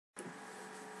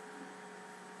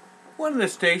One of the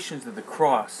stations of the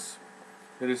cross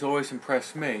that has always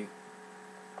impressed me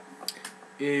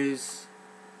is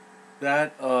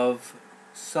that of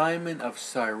Simon of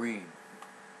Cyrene.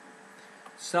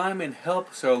 Simon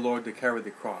helps our Lord to carry the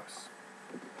cross.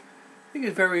 I think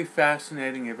it's very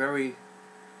fascinating and very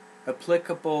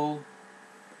applicable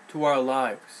to our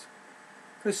lives.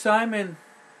 Because Simon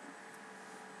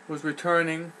was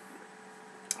returning,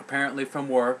 apparently from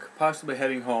work, possibly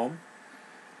heading home,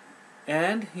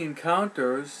 and he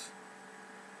encounters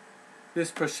this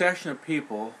procession of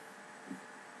people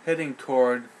heading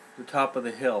toward the top of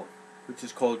the hill, which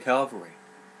is called Calvary.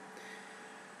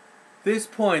 At this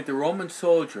point, the Roman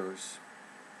soldiers,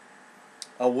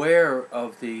 aware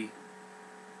of the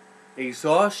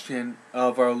exhaustion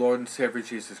of our Lord and Savior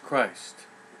Jesus Christ,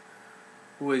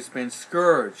 who has been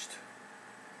scourged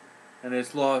and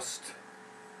has lost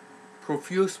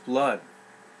profuse blood,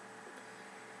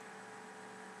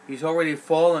 he's already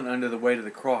fallen under the weight of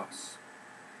the cross.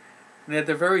 And at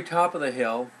the very top of the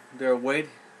hill, there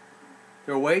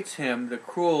awaits him the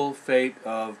cruel fate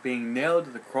of being nailed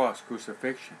to the cross,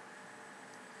 crucifixion.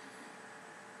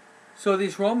 So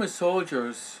these Roman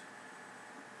soldiers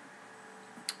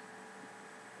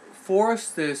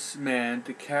forced this man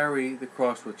to carry the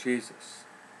cross with Jesus.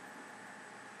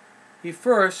 He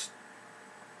first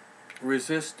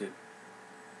resisted.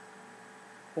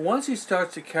 But once he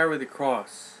starts to carry the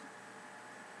cross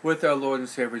with our Lord and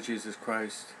Savior Jesus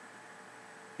Christ,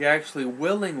 he actually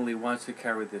willingly wants to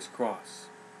carry this cross.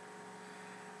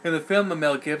 In the film of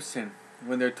Mel Gibson,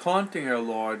 when they're taunting our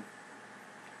Lord,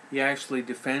 he actually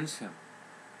defends him.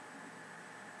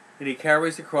 And he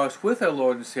carries the cross with our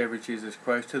Lord and Savior Jesus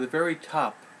Christ to the very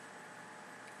top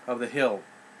of the hill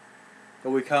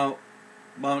that we call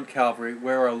Mount Calvary,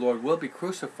 where our Lord will be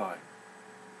crucified.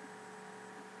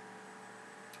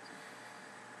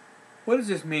 What does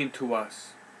this mean to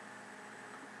us?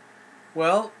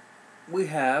 Well, we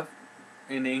have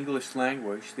in the English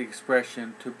language the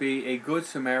expression to be a good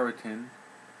Samaritan,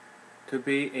 to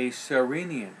be a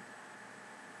Cyrenian.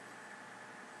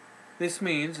 This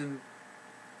means, in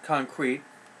concrete,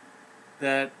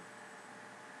 that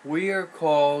we are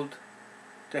called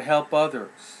to help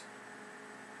others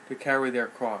to carry their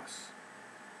cross.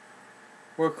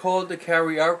 We're called to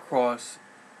carry our cross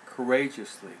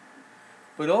courageously,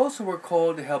 but also we're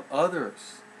called to help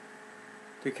others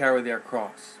to carry their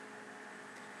cross.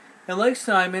 And like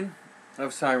Simon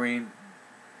of Cyrene,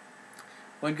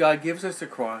 when God gives us the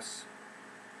cross,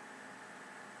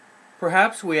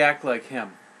 perhaps we act like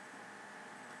him.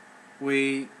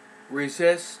 We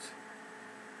resist,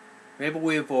 maybe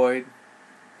we avoid,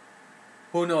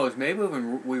 who knows, maybe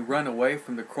even we run away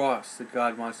from the cross that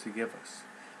God wants to give us.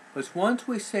 But once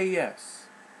we say yes,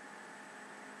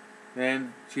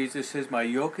 then Jesus says, my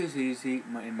yoke is easy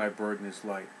and my burden is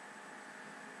light.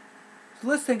 So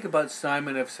let's think about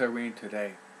Simon of Cyrene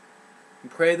today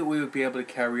and pray that we would be able to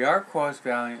carry our cross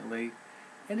valiantly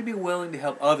and to be willing to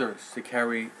help others to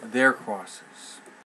carry their crosses.